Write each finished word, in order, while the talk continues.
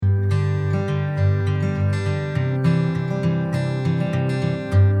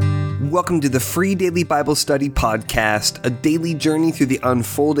Welcome to the Free Daily Bible Study Podcast, a daily journey through the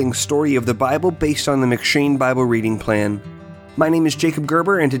unfolding story of the Bible based on the M'Cheyne Bible Reading Plan. My name is Jacob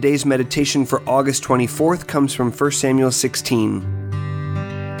Gerber, and today's meditation for August 24th comes from 1 Samuel 16.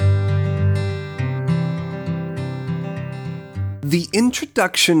 The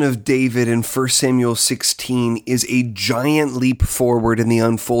introduction of David in 1 Samuel 16 is a giant leap forward in the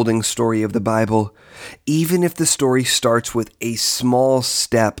unfolding story of the Bible, even if the story starts with a small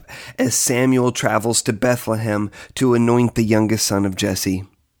step as Samuel travels to Bethlehem to anoint the youngest son of Jesse.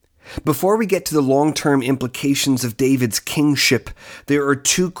 Before we get to the long-term implications of David's kingship, there are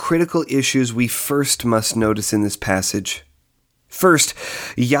two critical issues we first must notice in this passage. First,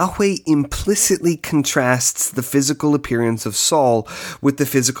 Yahweh implicitly contrasts the physical appearance of Saul with the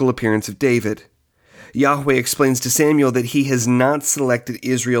physical appearance of David. Yahweh explains to Samuel that he has not selected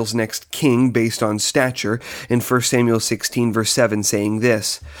Israel's next king based on stature in 1 Samuel 16 verse 7, saying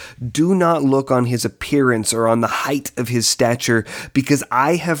this, "Do not look on his appearance or on the height of his stature, because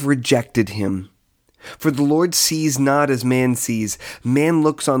I have rejected him. For the Lord sees not as man sees. Man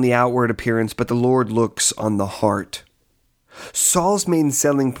looks on the outward appearance, but the Lord looks on the heart." Saul's main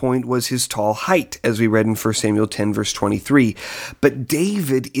selling point was his tall height, as we read in 1 Samuel 10 verse 23, but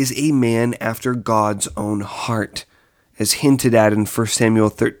David is a man after God's own heart, as hinted at in 1 Samuel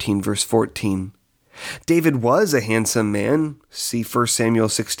 13 verse 14. David was a handsome man, see 1 Samuel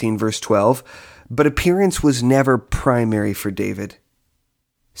 16 verse 12, but appearance was never primary for David.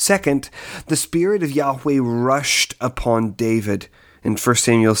 Second, the Spirit of Yahweh rushed upon David in 1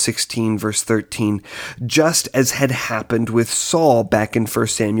 Samuel 16 verse 13, just as had happened with Saul back in 1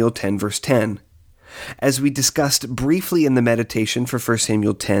 Samuel 10 verse 10. As we discussed briefly in the meditation for 1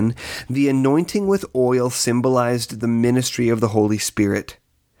 Samuel 10, the anointing with oil symbolized the ministry of the Holy Spirit.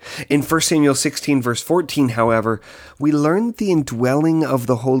 In 1 Samuel 16 verse 14, however, we learn that the indwelling of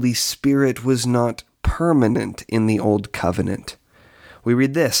the Holy Spirit was not permanent in the Old Covenant. We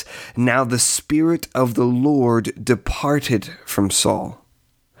read this, "Now the Spirit of the Lord departed from Saul."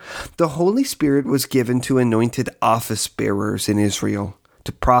 The Holy Spirit was given to anointed office bearers in Israel,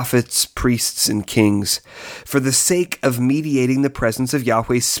 to prophets, priests, and kings, for the sake of mediating the presence of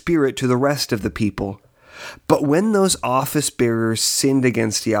Yahweh's Spirit to the rest of the people. But when those office bearers sinned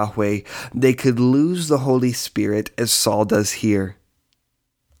against Yahweh, they could lose the Holy Spirit, as Saul does here.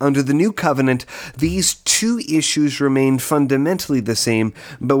 Under the new covenant, these two issues remain fundamentally the same,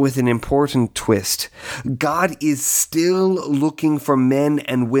 but with an important twist. God is still looking for men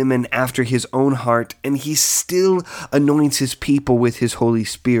and women after his own heart, and he still anoints his people with his Holy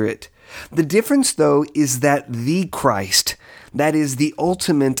Spirit. The difference, though, is that the Christ, that is, the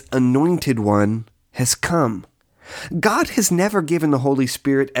ultimate anointed one, has come. God has never given the Holy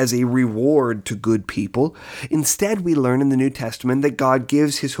Spirit as a reward to good people. Instead, we learn in the New Testament that God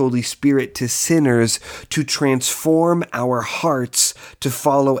gives his Holy Spirit to sinners to transform our hearts to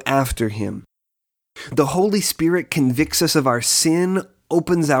follow after him. The Holy Spirit convicts us of our sin,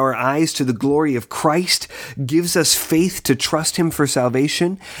 opens our eyes to the glory of Christ, gives us faith to trust him for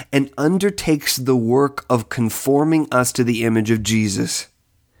salvation, and undertakes the work of conforming us to the image of Jesus.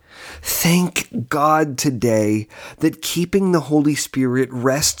 Thank God today that keeping the Holy Spirit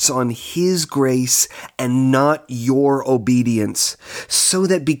rests on his grace and not your obedience, so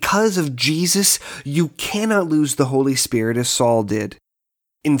that because of Jesus, you cannot lose the Holy Spirit as Saul did.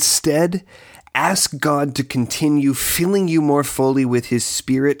 Instead, ask God to continue filling you more fully with his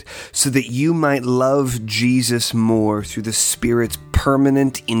Spirit so that you might love Jesus more through the Spirit's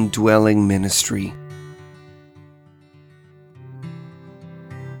permanent indwelling ministry.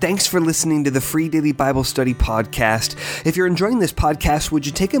 Thanks for listening to the Free Daily Bible Study Podcast. If you're enjoying this podcast, would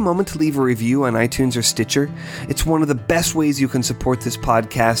you take a moment to leave a review on iTunes or Stitcher? It's one of the best ways you can support this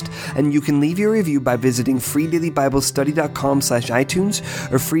podcast, and you can leave your review by visiting freedailybiblestudy.com/iTunes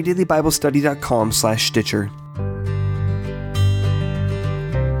or freedailybiblestudy.com/Stitcher.